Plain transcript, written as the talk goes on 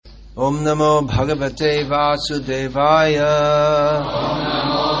Om Namo Bhagavate Vasudevaya. Om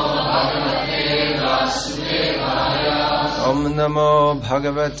Namo Bhagavate Vasudevaya. Om Namo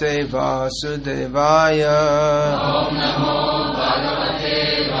Bhagavate Vasudevaya. Om Namo Bhagavate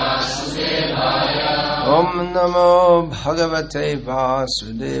Vasudevaya. Om Namo Bhagavate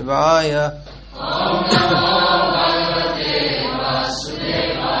Vasudevaya.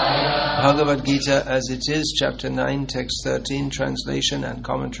 Bhagavad Gita as it is, chapter 9, text 13, translation and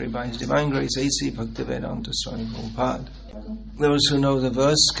commentary by His Divine Grace A.C. Bhaktivedanta Swami Prabhupada. Those who know the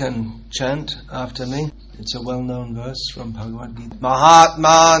verse can chant after me. It's a well-known verse from Bhagavad Gita.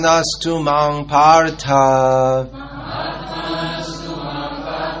 Mahatma nastu mang partha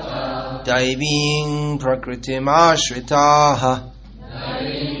Daiving prakritim ashritaha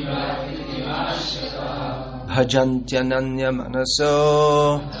Bhajantyananya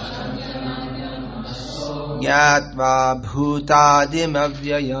manaso Yatva bhutadim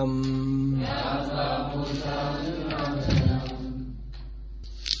avyayam.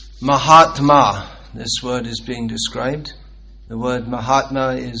 Mahatma, this word is being described. The word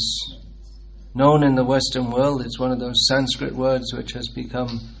Mahatma is known in the Western world. It's one of those Sanskrit words which has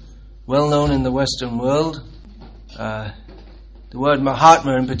become well known in the Western world. The word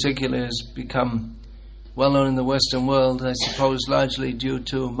Mahatma in particular has become well known in the Western world, I suppose largely due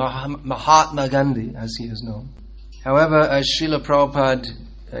to Mahatma Gandhi, as he is known. However, as Srila Prabhupada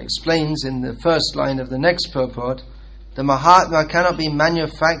explains in the first line of the next purport, the Mahatma cannot be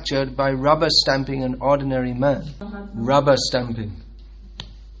manufactured by rubber stamping an ordinary man. Rubber stamping.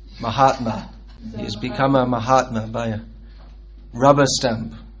 Mahatma. He has become a Mahatma by a rubber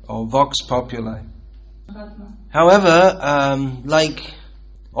stamp or vox populi. However, like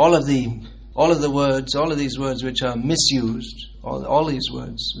all of these words which are misused, all these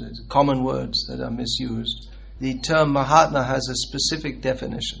words, common words that are misused, the term Mahatma has a specific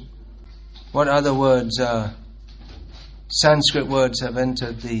definition. What other words, Sanskrit words, have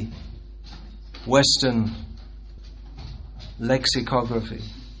entered the Western lexicography?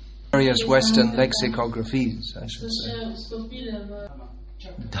 Various Western lexicographies, I should say.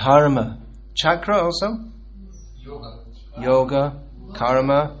 Dharma. Chakra also? Yoga.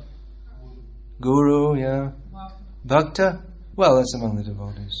 Karma. Guru, yeah. Bhakta? Well, that's among the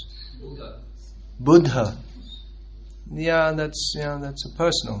devotees. Buddha. Yeah, that's a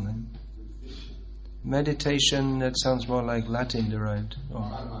personal name. Meditation, that sounds more like Latin derived.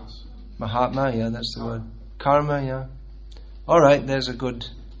 Oh. Mahatma, yeah, that's the word. Karma, yeah. Alright, there's a good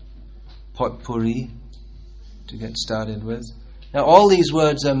potpourri to get started with. Now, all these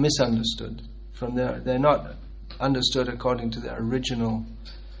words are misunderstood. They're not understood according to their original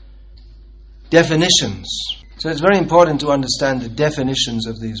definitions. So it's very important to understand the definitions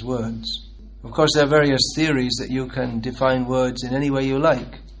of these words. Of course, there are various theories that you can define words in any way you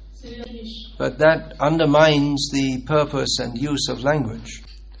like. But that undermines the purpose and use of language.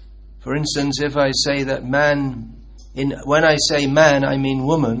 For instance, if I say that when I say man, I mean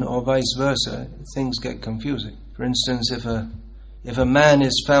woman, or vice versa, things get confusing. For instance, if a man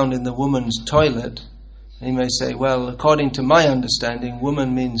is found in the woman's toilet, he may say, well, according to my understanding,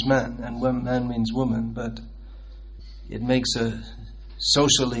 woman means man, and man means woman, but it makes a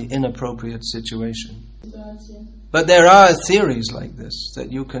socially inappropriate situation. But there are theories like this,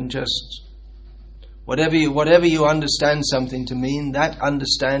 that you can just, whatever you understand something to mean, that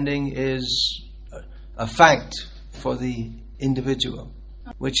understanding is a fact for the individual,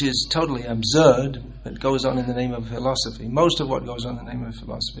 which is totally absurd, but goes on in the name of philosophy. Most of what goes on in the name of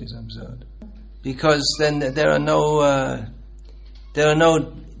philosophy is absurd. Because then there are no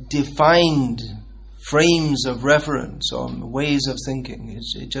defined frames of reference or ways of thinking.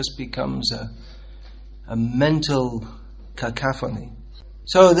 It just becomes a mental cacophony.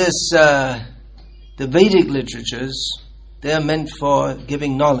 So the Vedic literatures, they are meant for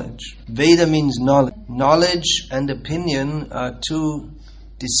giving knowledge. Veda means knowledge. Knowledge and opinion are two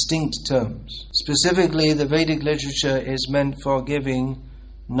distinct terms. Specifically, the Vedic literature is meant for giving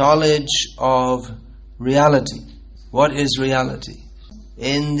knowledge of reality. What is reality?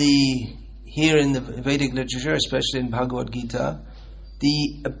 Here in the Vedic literature, especially in Bhagavad Gita,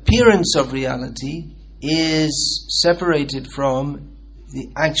 the appearance of reality is separated from the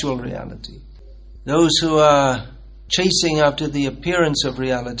actual reality. Those who are chasing after the appearance of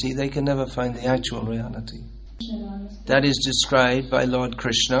reality, they can never find the actual reality. That is described by Lord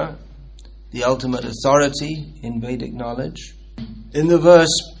Krishna, the ultimate authority in Vedic knowledge. In the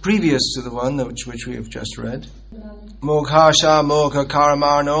verse previous to the one which we have just read, Moghasha Mogha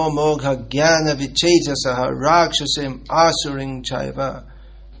Karamarno Mogha Jnana Vichetasaha Rakshasim Asuring Chaiva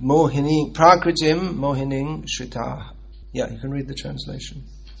Mohini Prakritim Mohining Shrita. Yeah, you can read the translation.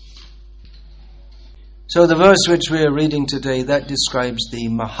 So the verse which we are reading today, that describes the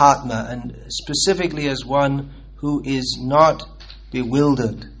Mahatma, and specifically as one who is not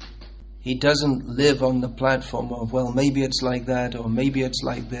bewildered. He doesn't live on the platform of, well, maybe it's like that, or maybe it's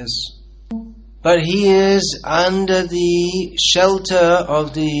like this. But he is under the shelter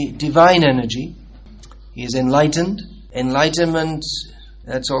of the divine energy. He is enlightened. Enlightenment,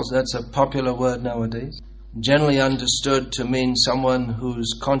 that's a popular word nowadays. Generally understood to mean someone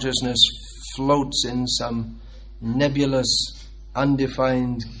whose consciousness floats in some nebulous,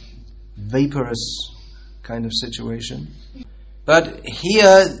 undefined, vaporous kind of situation. But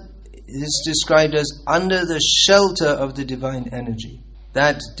here it's described as under the shelter of the divine energy.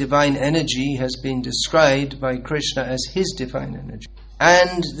 That divine energy has been described by Krishna as his divine energy.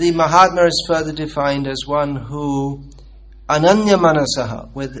 And the Mahatma is further defined as one who, ananya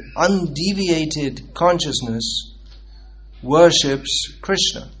manasaha, with undeviated consciousness, worships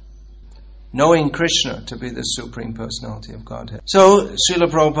Krishna, knowing Krishna to be the Supreme Personality of Godhead. So, Srila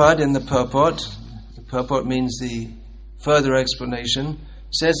Prabhupada in the purport means the further explanation,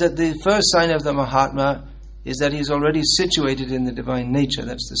 says that the first sign of the Mahatma is that he is already situated in the divine nature.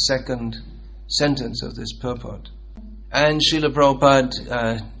 That's the second sentence of this purport. And Srila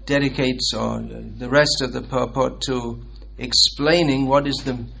Prabhupada dedicates the rest of the purport to explaining what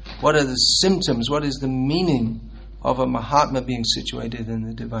are the symptoms, what is the meaning of a Mahatma being situated in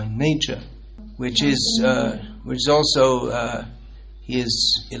the divine nature, which is also he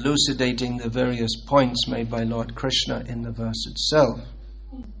is elucidating the various points made by Lord Krishna in the verse itself.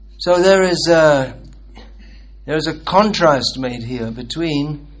 So there is a contrast made here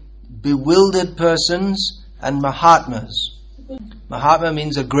between bewildered persons and Mahatmas. Mahatma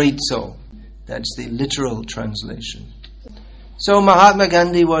means a great soul. That's the literal translation. So Mahatma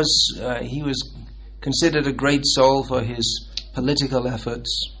Gandhi was considered a great soul for his political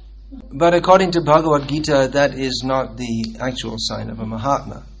efforts. But according to Bhagavad Gita, that is not the actual sign of a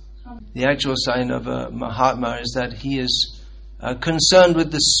Mahatma. The actual sign of a Mahatma is that he is concerned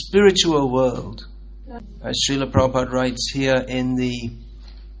with the spiritual world. As Srila Prabhupada writes here in the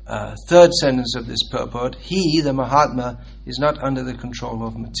third sentence of this purport, he, the Mahatma, is not under the control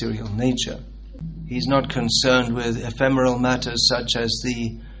of material nature. He's not concerned with ephemeral matters such as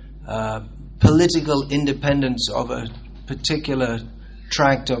the political independence of a particular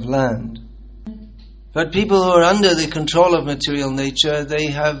tract of land. But people who are under the control of material nature, they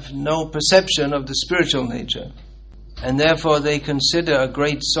have no perception of the spiritual nature. And therefore they consider a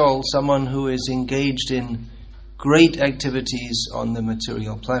great soul someone who is engaged in great activities on the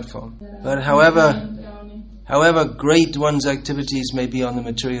material platform. But however great one's activities may be on the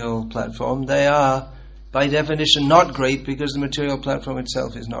material platform, they are by definition not great because the material platform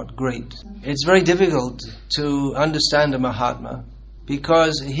itself is not great. It's very difficult to understand a Mahatma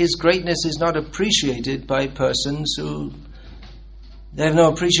because his greatness is not appreciated by persons who they have no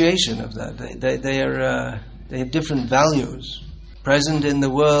appreciation of that. They have different values. Present in the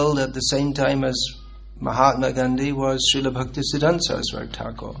world at the same time as Mahatma Gandhi was Srila Bhaktisiddhanta Saraswati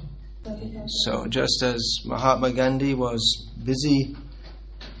Thakur. So just as Mahatma Gandhi was busy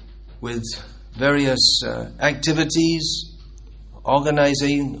with various activities,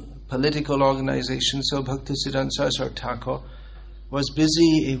 political organizations, so Bhaktisiddhanta Saraswati Thakur was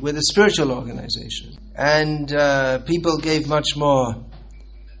busy with a spiritual organization. And people gave much more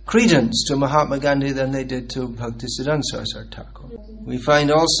credence to Mahatma Gandhi than they did to Bhaktisiddhanta Saraswati Thakur. We find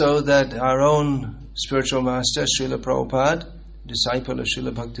also that our own spiritual master, Srila Prabhupada, disciple of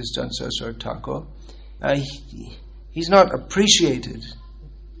Srila Bhaktisiddhanta Saraswati Thakur, he's not appreciated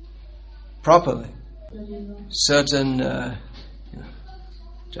properly. Certain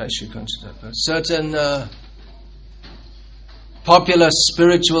popular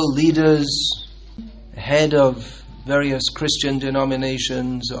spiritual leaders, head of various Christian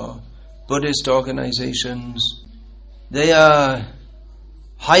denominations or Buddhist organizations, they are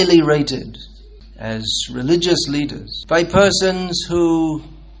highly rated as religious leaders by persons who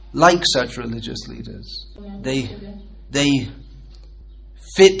like such religious leaders. They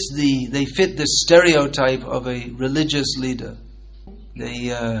fit the stereotype of a religious leader.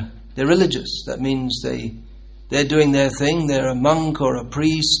 They're religious. That means they're doing their thing. They're a monk or a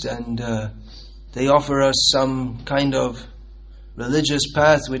priest, and they offer us some kind of religious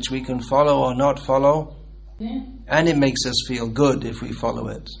path which we can follow or not follow, and it makes us feel good if we follow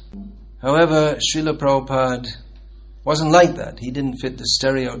it. However, Srila Prabhupada wasn't like that. He didn't fit the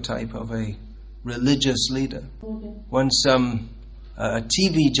stereotype of a religious leader. Once a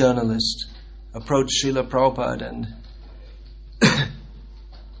TV journalist approached Srila Prabhupada and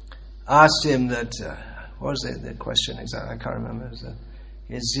asked him that, what was the question exactly? I can't remember.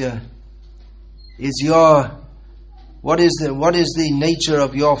 what is the nature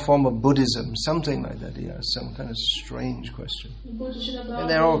of your form of Buddhism? Something like that. He asked some kind of strange question. And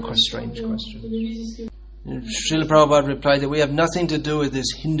they're all strange questions. Srila Prabhupada replied that we have nothing to do with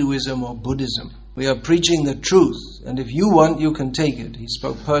this Hinduism or Buddhism. We are preaching the truth, and if you want, you can take it. He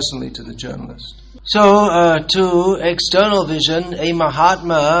spoke personally to the journalist. So, to external vision, a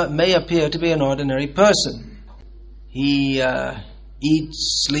Mahatma may appear to be an ordinary person. He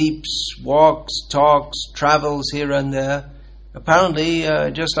eats, sleeps, walks, talks, travels here and there, apparently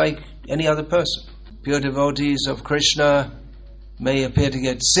just like any other person. Pure devotees of Krishna may appear to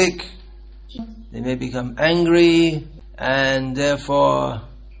get sick, they may become angry, and therefore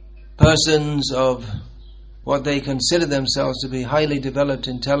persons of what they consider themselves to be highly developed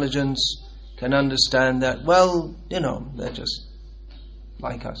intelligence can understand that, well, they're just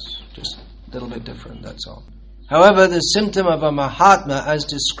like us, just a little bit different, that's all. However, the symptom of a Mahatma, as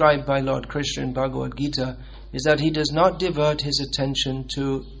described by Lord Krishna in Bhagavad Gita, is that he does not divert his attention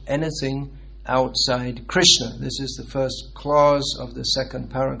to anything outside Krishna. This is the first clause of the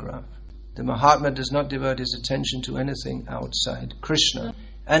second paragraph. The Mahatma does not divert his attention to anything outside Krishna.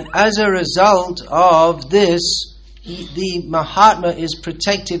 And as a result of this, the Mahatma is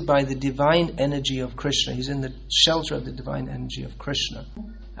protected by the divine energy of Krishna. He's in the shelter of the divine energy of Krishna.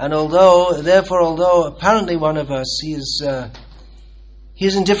 And although apparently one of us, he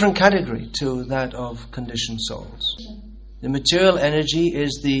is in different category to that of conditioned souls. The material energy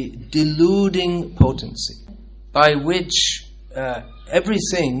is the deluding potency by which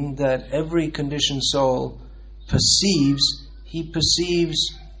everything that every conditioned soul perceives, he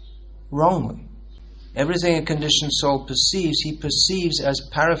perceives wrongly. Everything a conditioned soul perceives, he perceives as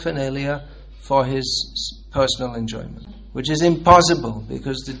paraphernalia for his personal enjoyment, which is impossible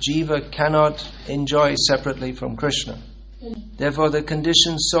because the jiva cannot enjoy separately from Krishna. Therefore, the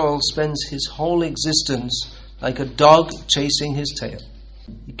conditioned soul spends his whole existence like a dog chasing his tail.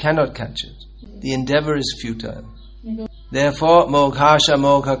 He cannot catch it. The endeavor is futile. Therefore, moghasha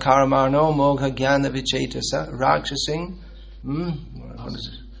mogha karamano mogha jnana vichetasa rakshasing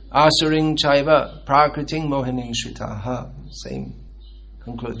asuring chaiva prakriting mohining shritaha. Same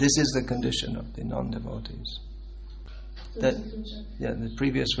conclude. This is the condition of the non-devotees. The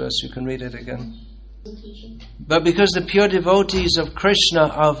previous verse, you can read it again. But because the pure devotees of Krishna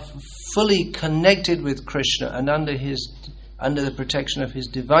are fully connected with Krishna and under the protection of his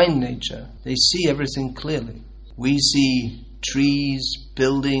divine nature, they see everything clearly. We see trees,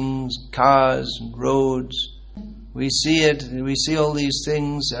 buildings, cars, roads. We see all these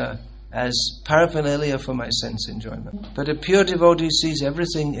things as paraphernalia for my sense enjoyment. But a pure devotee sees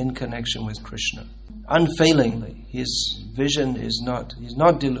everything in connection with Krishna, unfailingly. His vision he's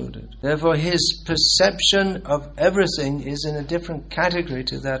not deluded. Therefore his perception of everything is in a different category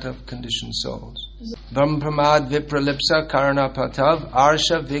to that of conditioned souls. Brahmapramad vipralipsa karanapatav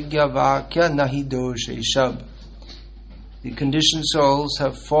arsha vigya vakya nahi doshe shab. The conditioned souls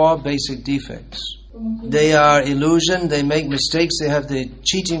have 4 basic defects. They are illusion, they make mistakes, they have the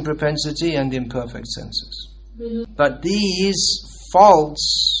cheating propensity and the imperfect senses. But these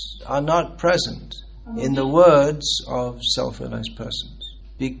faults are not present in the words of self-realized persons,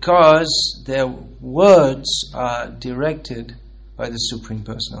 because their words are directed by the Supreme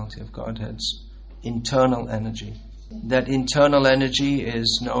Personality of Godhead's internal energy. That internal energy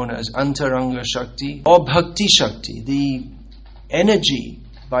is known as Antaranga Shakti or Bhakti Shakti, the energy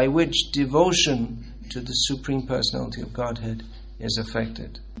by which devotion to the Supreme Personality of Godhead is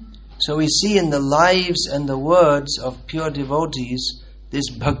affected. So we see in the lives and the words of pure devotees this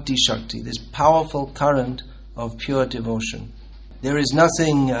Bhakti Shakti, this powerful current of pure devotion. There is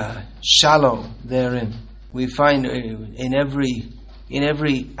nothing shallow therein. We find in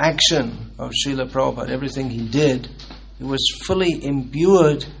every action of Srila Prabhupada, everything he did, he was fully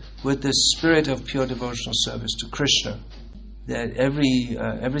imbued with the spirit of pure devotional service to Krishna. That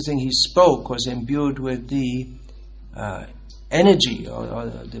everything he spoke was imbued with the energy or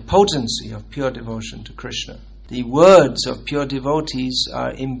the potency of pure devotion to Krishna. The words of pure devotees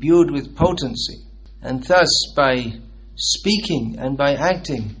are imbued with potency, and thus by speaking and by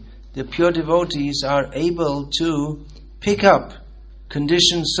acting, the pure devotees are able to pick up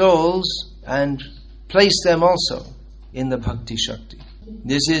conditioned souls and place them also in the Bhakti Shakti.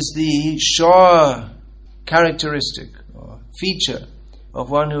 This is the sure characteristic or feature of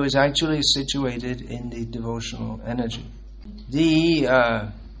one who is actually situated in the devotional energy.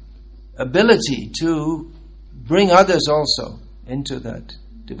 The ability to bring others also into that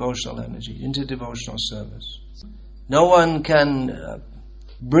devotional energy, into devotional service. No one can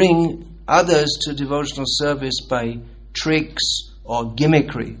bring others to devotional service by tricks or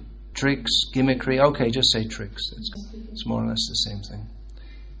gimmickry. tricks, gimmickry. Okay, just say tricks. It's more or less the same thing.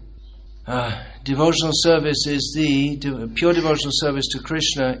 Devotional service is pure devotional service to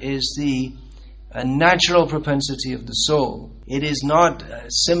Krishna is a natural propensity of the soul. It is not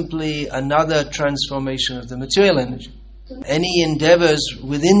simply another transformation of the material energy. Any endeavors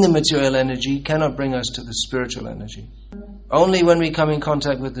within the material energy cannot bring us to the spiritual energy. Only when we come in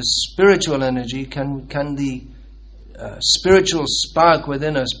contact with the spiritual energy can the spiritual spark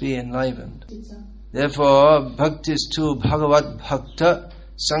within us be enlivened. Therefore, bhaktis tu bhagavat bhakta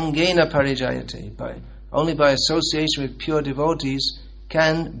sangena parijayate. Only by association with pure devotees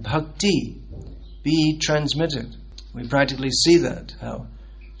can bhakti be transmitted. We practically see that, how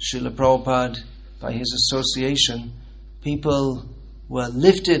Srila Prabhupada, by his association, people were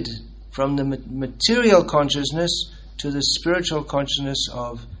lifted from the material consciousness to the spiritual consciousness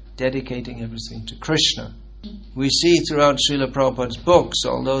of dedicating everything to Krishna. We see throughout Srila Prabhupada's books,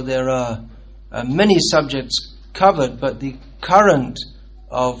 although there are many subjects covered, but the current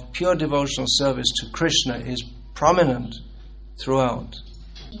of pure devotional service to Krishna is prominent throughout.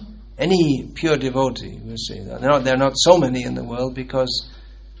 Any pure devotee, we see that. There are not so many in the world because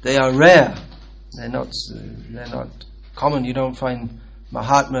they are rare. They're not common. You don't find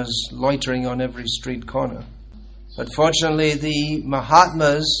Mahatmas loitering on every street corner. But fortunately, the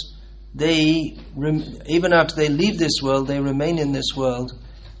Mahatmas, even after they leave this world, they remain in this world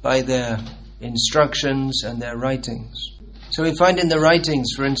by their instructions and their writings. So we find in the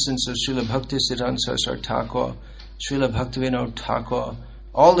writings, for instance, of Srila Bhaktisiddhanta Saraswati Thakur, Srila Bhaktivinoda Thakur,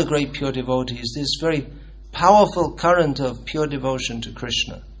 all the great pure devotees, this very powerful current of pure devotion to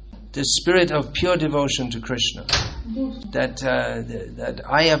Krishna, the spirit of pure devotion to Krishna, that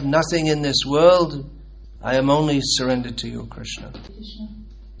I have nothing in this world, I am only surrendered to you, Krishna.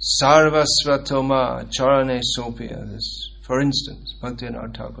 Sarvasvatoma charane sopya. This, for instance,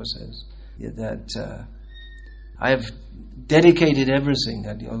 Bhaktivinoda Thakur says that I have dedicated everything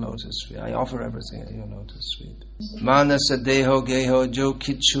at your lotus feet. I offer everything at your lotus feet. Manasa deho geho jo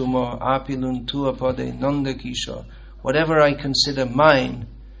kichumo apilun tuapade nanda kishore. Whatever I consider mine,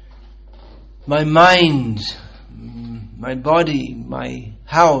 my mind, my body, my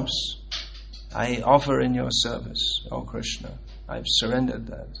house, I offer in your service, O Krishna. I've surrendered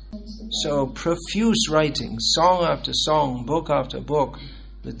that. So profuse writing, song after song, book after book,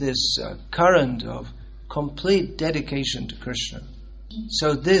 with this current of complete dedication to Krishna.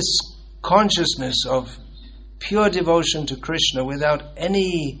 So this consciousness of pure devotion to Krishna without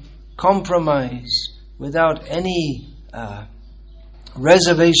any compromise, without any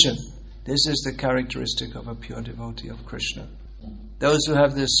reservation, this is the characteristic of a pure devotee of Krishna. Those who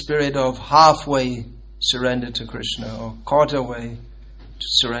have the spirit of halfway surrender to Krishna or quarter way to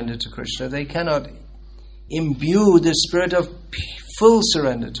surrender to Krishna, they cannot imbue the spirit of full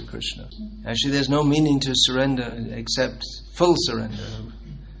surrender to Krishna. Actually, there's no meaning to surrender except full surrender.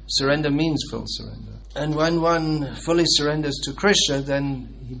 Surrender means full surrender. And when one fully surrenders to Krishna,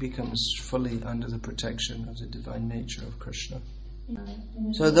 then he becomes fully under the protection of the divine nature of Krishna.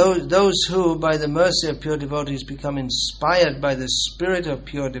 So those who, by the mercy of pure devotees, become inspired by the spirit of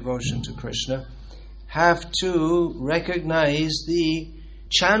pure devotion to Krishna, have to recognize the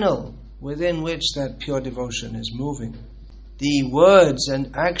channel within which that pure devotion is moving. The words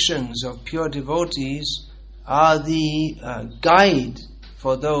and actions of pure devotees are the guide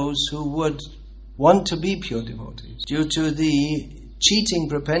for those who would want to be pure devotees. Due to the cheating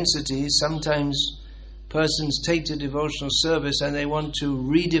propensity, sometimes persons take to devotional service and they want to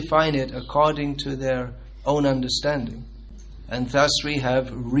redefine it according to their own understanding. And thus we have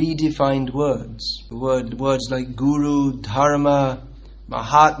redefined words. Words like Guru, Dharma,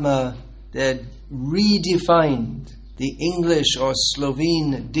 Mahatma, they're redefined. The English or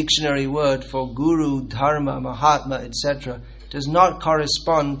Slovene dictionary word for Guru, Dharma, Mahatma, etc. does not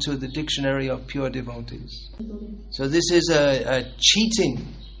correspond to the dictionary of pure devotees. So this is a cheating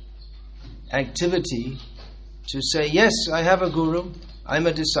activity to say, yes, I have a guru, I'm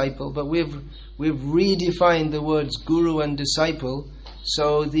a disciple, but we've redefined the words guru and disciple,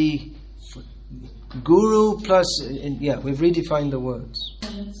 so the guru plus, we've redefined the words.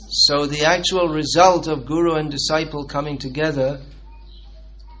 So the actual result of guru and disciple coming together,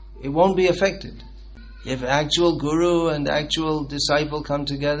 it won't be affected. If actual guru and actual disciple come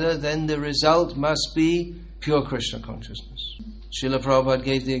together, then the result must be pure Krishna consciousness. Srila Prabhupada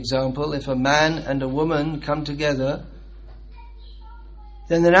gave the example, if a man and a woman come together,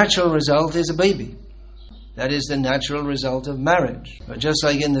 then the natural result is a baby. That is the natural result of marriage. But just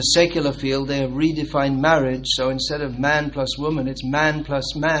like in the secular field, they have redefined marriage, so instead of man plus woman, it's man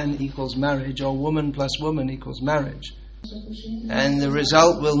plus man equals marriage, or woman plus woman equals marriage. And the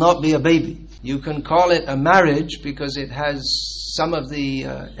result will not be a baby. You can call it a marriage because it has some of the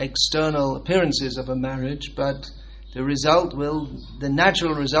external appearances of a marriage, but the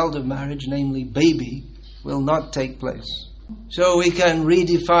natural result of marriage, namely baby, will not take place. So we can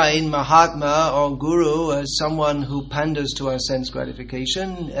redefine Mahatma or Guru as someone who panders to our sense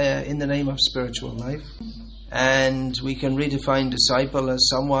gratification in the name of spiritual life. And we can redefine disciple as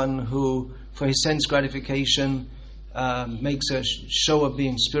someone who, for his sense gratification, makes a show of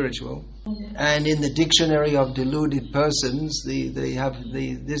being spiritual. And in the dictionary of deluded persons,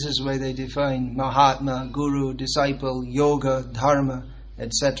 this is where they define Mahatma, Guru, disciple, yoga, dharma,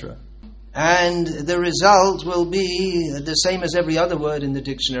 etc. And the result will be the same as every other word in the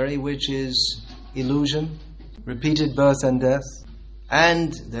dictionary, which is illusion, repeated birth and death.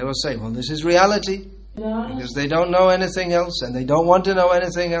 And they will say, well, this is reality, because they don't know anything else and they don't want to know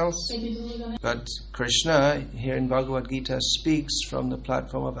anything else. But Krishna, here in Bhagavad Gita, speaks from the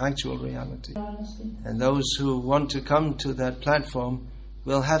platform of actual reality. And those who want to come to that platform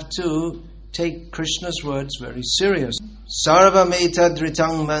will have to take Krishna's words very serious. Sarvam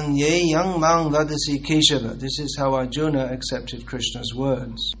etadritang manye yang mang vadasi Keshava. This is how Arjuna accepted Krishna's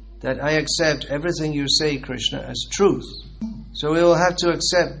words. That I accept everything you say, Krishna, as truth. So we will have to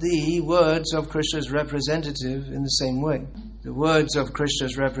accept the words of Krishna's representative in the same way. The words of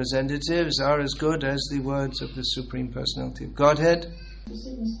Krishna's representatives are as good as the words of the Supreme Personality of Godhead,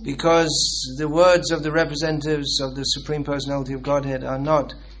 because the words of the representatives of the Supreme Personality of Godhead are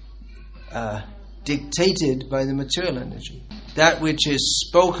not dictated by the material energy. That which is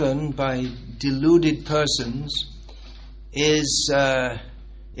spoken by deluded persons is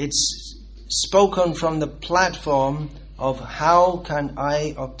it's spoken from the platform of how can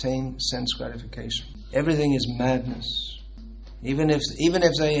I obtain sense gratification. Everything is madness. Even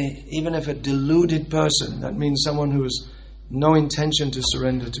if a deluded person, that means someone who has no intention to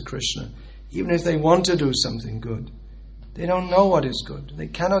surrender to Krishna, even if they want to do something good, they don't know what is good. They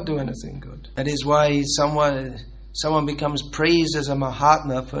cannot do anything good. That is why someone becomes praised as a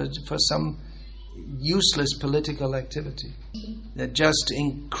Mahatma for some useless political activity that just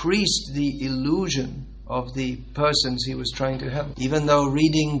increased the illusion of the persons he was trying to help. Even though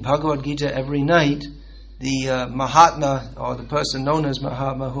reading Bhagavad Gita every night, the Mahatma, or the person known as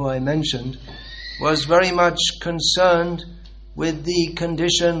Mahatma who I mentioned, was very much concerned with the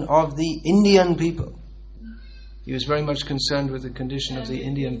condition of the Indian people. He was very much concerned with the condition of the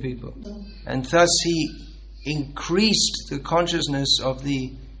Indian people. And thus he increased the consciousness of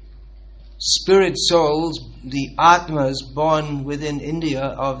the spirit souls, the Atmas born within India,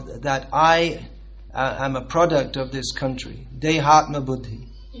 of that I am a product of this country. Dehatma Buddhi.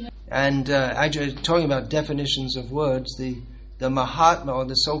 And actually, talking about definitions of words, the Mahatma, or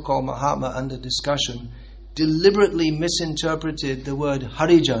the so-called Mahatma under discussion, deliberately misinterpreted the word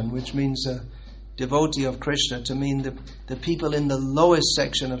Harijan, which means a devotee of Krishna, to mean the people in the lowest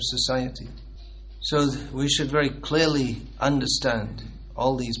section of society. So we should very clearly understand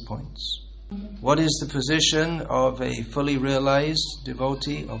all these points. What is the position of a fully realized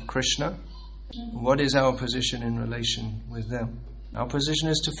devotee of Krishna? What is our position in relation with them? Our position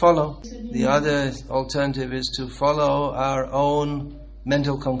is to follow. The other alternative is to follow our own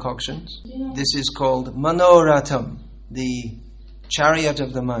mental concoctions. This is called Manoratham, the chariot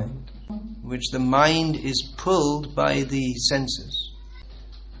of the mind, which the mind is pulled by the senses.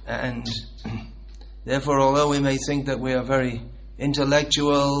 And therefore, although we may think that we are very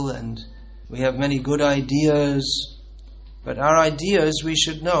intellectual and we have many good ideas, but our ideas, we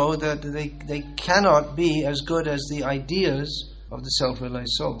should know that they cannot be as good as the ideas of the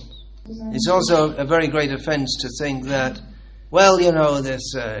self-realized soul. It's also a very great offense to think that, well,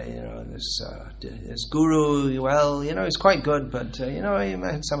 this guru, well, he's quite good, but he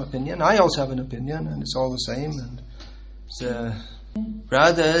had some opinion. I also have an opinion, and it's all the same. And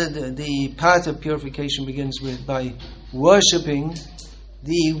rather, the path of purification begins by worshipping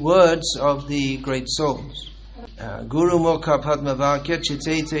the words of the great souls. Guru Mokha Padma Vakya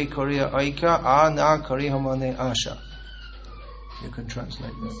Chitete Korea Aika Ana Karihamane Asha. You can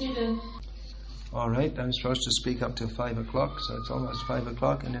translate that. Alright, I'm supposed to speak up till 5 o'clock, so it's almost 5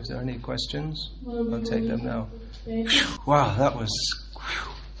 o'clock, and if there are any questions, I'll take them now. Wow, that was...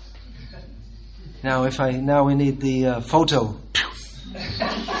 Now we need the photo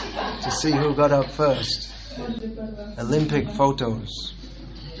to see who got up first. Olympic photos.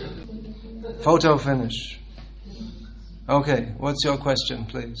 Photo finish. Okay, what's your question,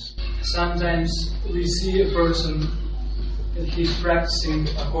 please? Sometimes we see a person that he's practicing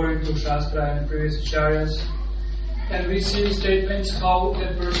according to Shastra and previous acharyas, and we see statements how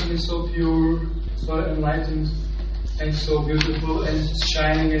that person is so pure, so enlightened, and so beautiful and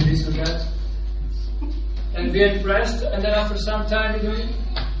shining and this and that. And we are impressed, and then after some time,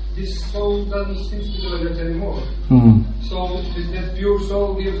 this soul doesn't seem to be doing that anymore. So that pure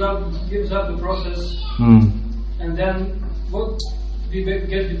soul gives up the process, and then what we get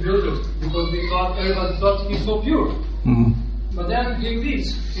bewildered because everybody thought he's so pure. But then he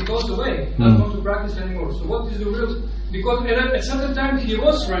leaves, he goes away, doesn't want to practice anymore. So what is the real? Because at a certain time he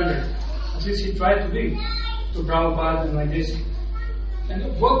was surrendered, at least he tried to be, to Prabhupada and like this.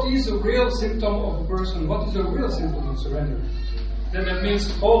 And what is a real symptom of a person? What is a real symptom of surrender? That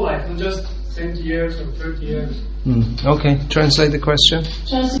means whole life, not just 20 years or 30 years. Okay, translate the question.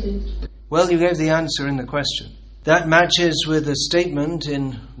 Translate. Well, you gave the answer in the question. That matches with a statement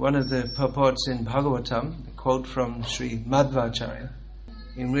in one of the purports in Bhagavatam, a quote from Sri Madhvacharya,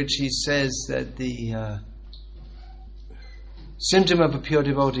 in which he says that the symptom of a pure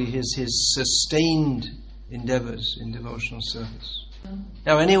devotee is his sustained endeavors in devotional service.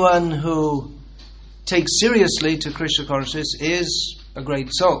 Now, anyone who takes seriously to Krishna consciousness is a great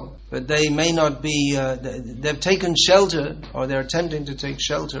soul, but they may not be, they've taken shelter, or they're attempting to take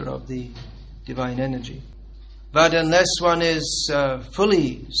shelter of the divine energy. But unless one is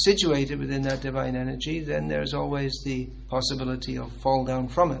fully situated within that divine energy, then there's always the possibility of fall down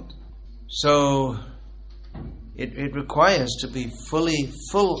from it. So it requires to be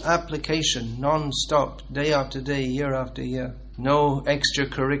full application, non-stop, day after day, year after year. No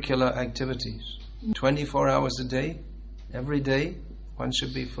extracurricular activities. 24 hours a day, every day, one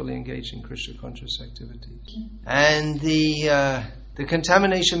should be fully engaged in Krishna conscious activities. And the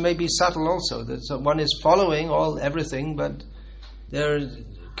contamination may be subtle also, that one is following everything, but they're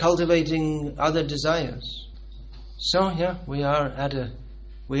cultivating other desires. So yeah, we are at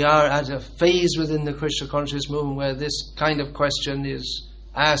a phase within the Krishna conscious movement where this kind of question is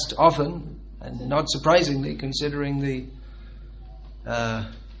asked often, and not surprisingly, considering the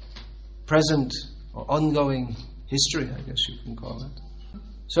present or ongoing history, I guess you can call it.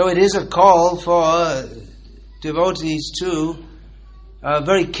 So it is a call for devotees to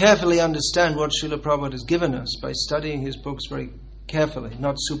very carefully understand what Srila Prabhupada has given us by studying his books very carefully,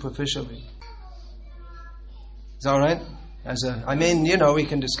 not superficially. Is that all right? We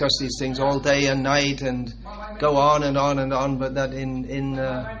can discuss these things all day and night and go on and on and on, but that in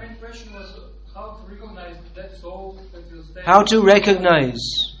My main question was how to recognize that soul that will stay. How to recognize?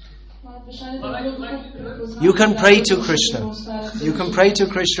 You can pray to Krishna. You can pray to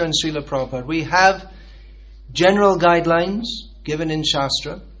Krishna and Srila Prabhupada. We have general guidelines given in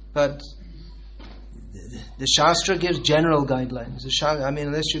Shastra, but the Shastra gives general guidelines.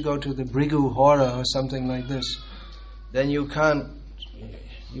 Unless you go to the Brigu Hora or something like this, then you can't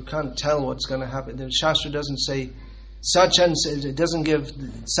tell what's going to happen. The Shastra doesn't say it doesn't give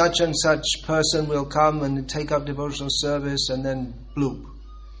such and such person will come and take up devotional service and then bloop.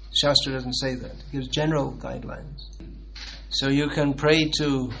 Shastra doesn't say that. It gives general guidelines. So you can pray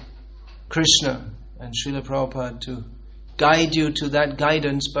to Krishna and Srila Prabhupada to guide you to that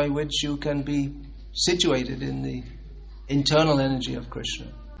guidance by which you can be situated in the internal energy of Krishna.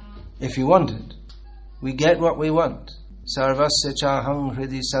 If you want it. We get what we want. Sarvasya chahang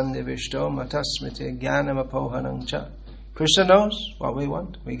hridi sandivishto matasmite jnanam apohanam cha. Krishna knows what we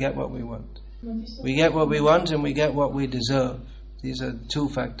want. We get what we want. We get what we want and we get what we deserve. These are two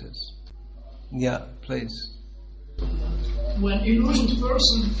factors. Yeah, please. When illusioned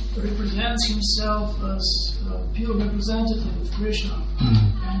person represents himself as a pure representative of Krishna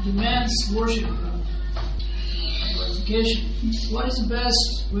and demands worship and glorification, what is the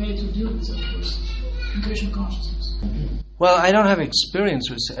best way to deal with that person in Krishna consciousness? Well, I don't have experience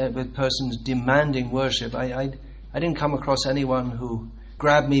with persons demanding worship. I didn't come across anyone who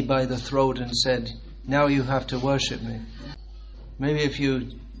grabbed me by the throat and said, "Now you have to worship me." Maybe if you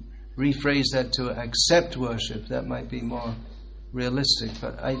rephrase that to accept worship, that might be more realistic.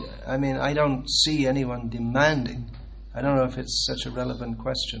 But I don't see anyone demanding. I don't know if it's such a relevant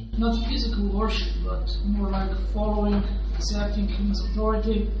question. Not physical worship, but more like following, accepting him as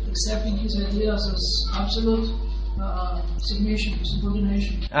authority, accepting his ideas as absolute submission,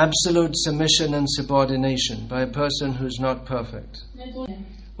 subordination. Absolute submission and subordination by a person who's not perfect.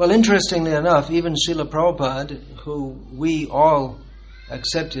 Well, interestingly enough, even Srila Prabhupada, who we all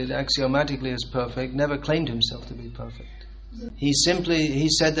accepted axiomatically as perfect, never claimed himself to be perfect. He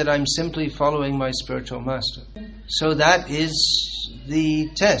said that I'm simply following my spiritual master. So that is the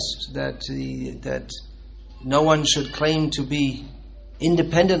test, that no one should claim to be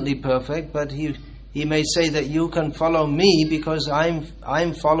independently perfect, but he he may say that you can follow me because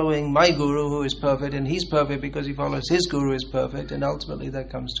I'm following my guru who is perfect, and he's perfect because he follows his guru who is perfect, and ultimately that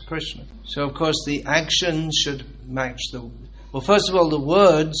comes to Krishna. So of course the actions should match first of all, the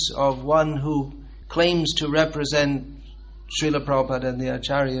words of one who claims to represent Srila Prabhupada and the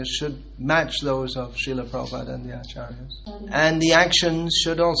Acharyas should match those of Srila Prabhupada and the Acharyas. And the actions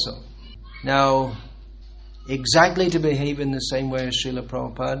should also. Now, exactly to behave in the same way as Srila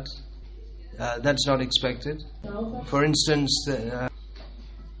Prabhupada, that's not expected. For instance, that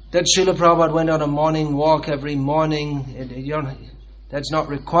Srila Prabhupada went on a morning walk every morning, that's not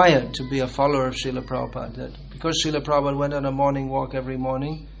required to be a follower of Srila Prabhupada. Because Srila Prabhupada went on a morning walk every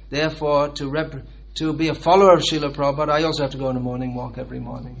morning, therefore to be a follower of Srila Prabhupada, I also have to go on a morning walk every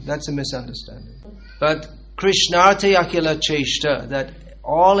morning. That's a misunderstanding. But Krishnarte Akila Cheshta, that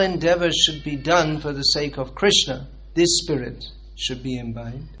all endeavors should be done for the sake of Krishna, this spirit should be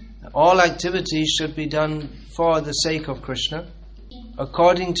imbibed. All activities should be done for the sake of Krishna,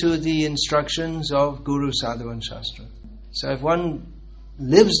 according to the instructions of Guru, Sadhu and Shastra. So if one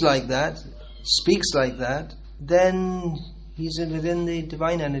lives like that, speaks like that, then he's within the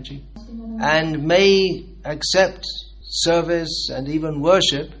divine energy and may accept service and even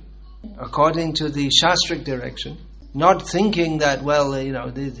worship according to the Shastric direction, not thinking that,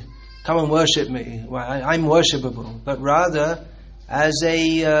 come and worship me, I'm worshipable, but rather as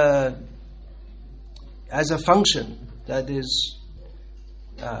a function that is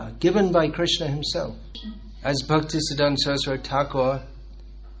given by Krishna himself. As Bhaktisiddhanta Saraswati Thakur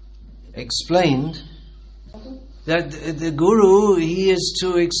explained, that the Guru, he is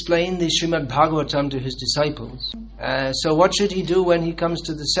to explain the Srimad Bhagavatam to his disciples. So what should he do when he comes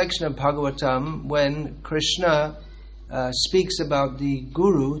to the section of Bhagavatam when Krishna speaks about the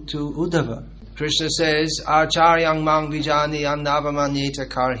Guru to Uddhava? Krishna says, Acharyang mang vijani annavamanyeta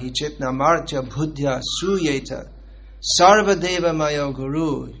karhi chitna martya buddhya suyeta sarvadeva mayo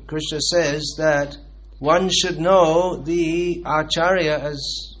guru. Krishna says that one should know the Acharya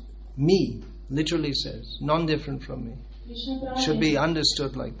as me. Literally says, non-different from me. Should be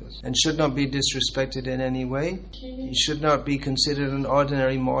understood like this. And should not be disrespected in any way. He should not be considered an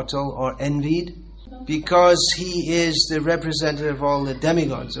ordinary mortal or envied, because he is the representative of all the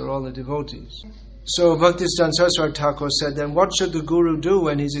demigods or all the devotees. So Bhaktisiddhanta Saraswati Thakur said, then what should the Guru do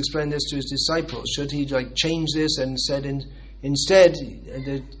when he's explained this to his disciples? Should he change this and said instead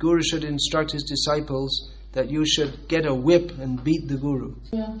the Guru should instruct his disciples that you should get a whip and beat the Guru?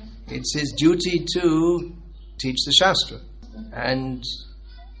 Yeah. It's his duty to teach the Shastra. And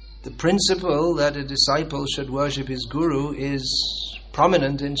the principle that a disciple should worship his Guru is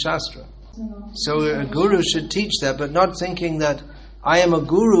prominent in Shastra. So a Guru should teach that, but not thinking that I am a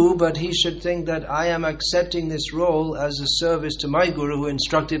Guru, but he should think that I am accepting this role as a service to my Guru who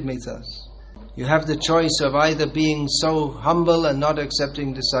instructed me thus. You have the choice of either being so humble and not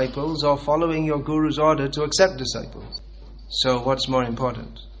accepting disciples, or following your Guru's order to accept disciples. So what's more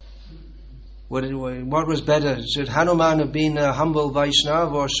important? What was better? Should Hanuman have been a humble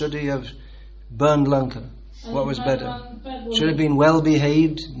Vaishnava, or should he have burned Lanka? What was better? Should have been well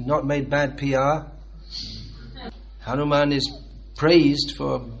behaved, not made bad PR. Hanuman is praised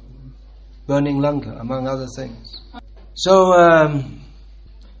for burning Lanka, among other things. So,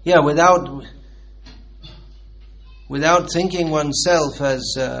 without thinking oneself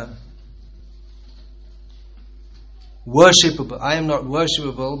as worshipable. I am not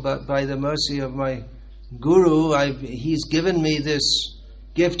worshipable, but by the mercy of my Guru, he's given me this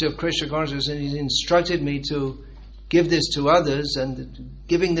gift of Krishna consciousness, and he's instructed me to give this to others, and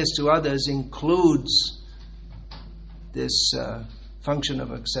giving this to others includes this function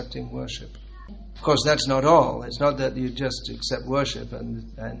of accepting worship. Of course, that's not all. It's not that you just accept worship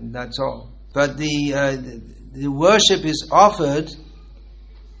and that's all. But the worship is offered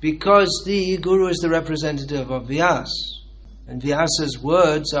because the Guru is the representative of Vyas, and Vyasa's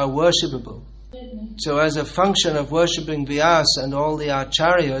words are worshipable. So as a function of worshipping Vyas and all the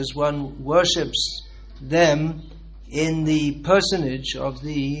Acharyas, one worships them in the personage of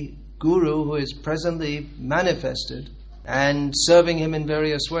the Guru who is presently manifested, and serving him in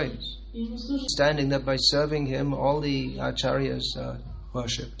various ways. Understanding that by serving him, all the Acharyas are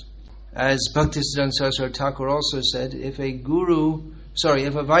worshipped. As Bhaktisiddhanta Saraswati Thakur also said, if a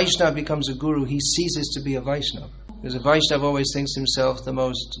Vaishnava becomes a Guru, he ceases to be a Vaishnava. Because a Vaishnava always thinks himself the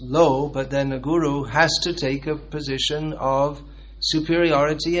most low, but then a Guru has to take a position of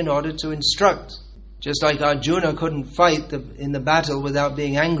superiority in order to instruct. Just like Arjuna couldn't fight in the battle without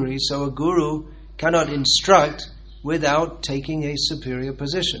being angry, so a Guru cannot instruct without taking a superior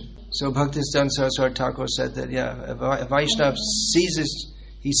position. So Bhaktisiddhanta Saraswati Thakur said that, a Vaishnava ceases,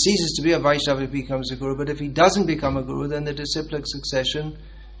 he ceases to be a Vaishnava if he becomes a guru. But if he doesn't become a guru, then the disciplic succession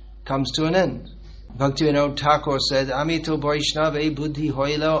comes to an end. Bhaktivinoda Thakur said, Amito Vaishnava buddhi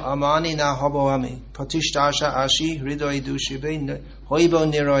hoilo amani na hobo ami pratistasha ashi hridoy dushibe hoibo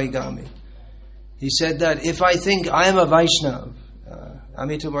niroigami. He said that if I think I am a Vaishnava,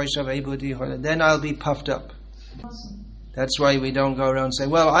 Amito Vaishnava buddhi hoilo, then I'll be puffed up. That's why we don't go around saying,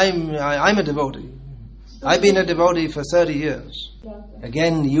 well, I'm a devotee. I've been a devotee for 30 years.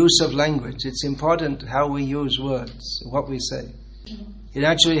 Again, use of language. It's important how we use words, what we say. It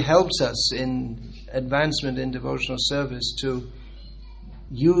actually helps us in advancement in devotional service to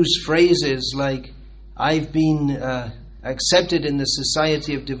use phrases like, I've been accepted in the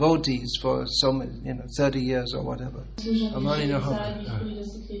society of devotees for 30 years or whatever.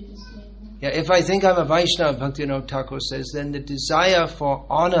 Yeah, if I think I'm a Vaishnava, Bhaktivinoda Thakur says, then the desire for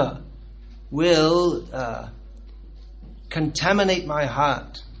honor will contaminate my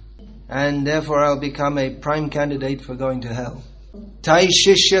heart, and therefore I'll become a prime candidate for going to hell. Tai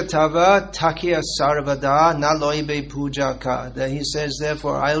shishya tava takiya sarvada na loibe puja ka. Then he says,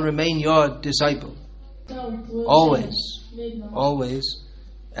 therefore I'll remain your disciple. Always,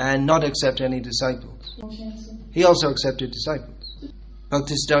 and not accept any disciples. He also accepted disciples.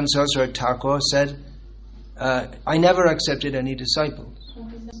 Bhaktisiddhanta Saraswati Thakur said, I never accepted any disciples.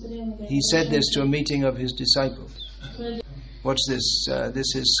 He said this to a meeting of his disciples. What's this?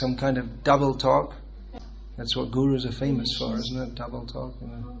 This is some kind of double talk. That's what gurus are famous for, isn't it? Double talk.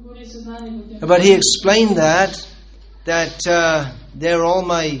 But he explained that they're all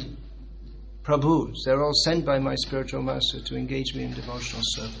my prabhus. They're all sent by my spiritual master to engage me in devotional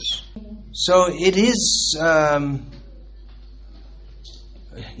service. So it is... I'll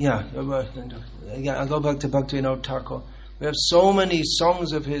go back to Bhaktivinoda Thakur. We have so many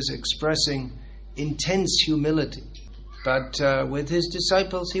songs of his expressing intense humility. But with his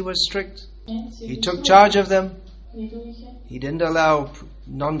disciples he was strict. He took charge of them. He didn't allow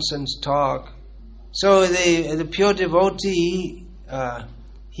nonsense talk. So the pure devotee,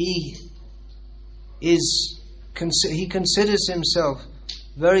 he considers himself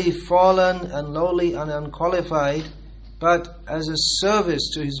very fallen and lowly and unqualified, but as a service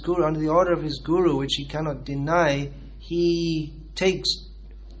to his guru, under the order of his guru, which he cannot deny, he takes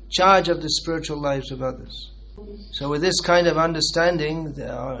charge of the spiritual lives of others. So with this kind of understanding,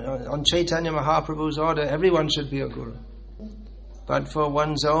 on Chaitanya Mahaprabhu's order, everyone should be a guru. But for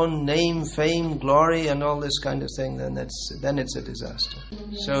one's own name, fame, glory, and all this kind of thing, then it's a disaster.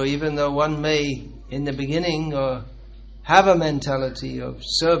 So even though one may, in the beginning, have a mentality of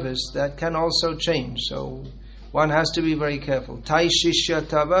service, that can also change. So one has to be very careful. Tai shishya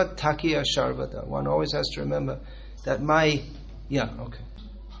tava takiya sharvata. One always has to remember that a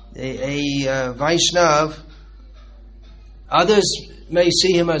Vaishnav, others may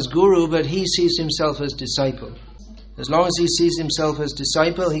see him as guru, but he sees himself as disciple. As long as he sees himself as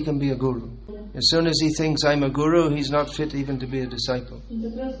disciple, he can be a guru. As soon as he thinks I'm a guru, he's not fit even to be a disciple.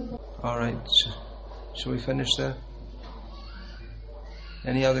 Alright, shall we finish there?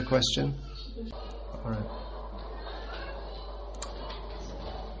 Any other question? Alright.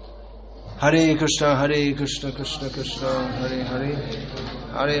 Hare Krishna, Krishna Krishna, Hare Hare,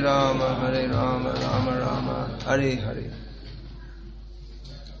 Hare Rama, Rama Rama, Hare Hare.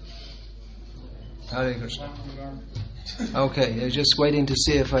 Hare Krishna. Okay, you're just waiting to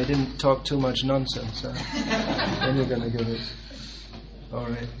see if I didn't talk too much nonsense. Then you're going to give it.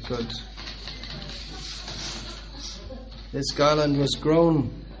 Alright, good. This garland was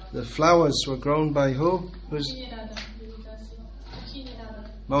grown, the flowers were grown by who?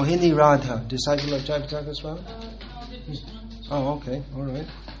 Mohini Radha, disciple of Jayapataka Swami? Oh, okay, alright.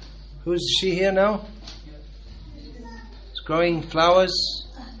 Who's she here now? It's growing flowers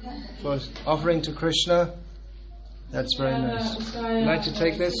for offering to Krishna. That's very nice. Would you like to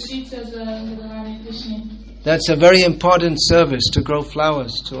take this? That's a very important service, to grow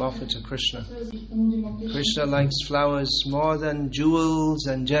flowers to offer to Krishna. Krishna likes flowers more than jewels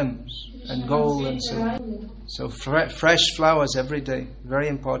and gems and gold and silver. So fresh flowers every day, very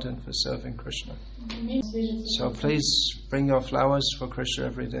important for serving Krishna. So please bring your flowers for Krishna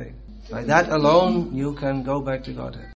every day. By that alone, you can go back to Godhead.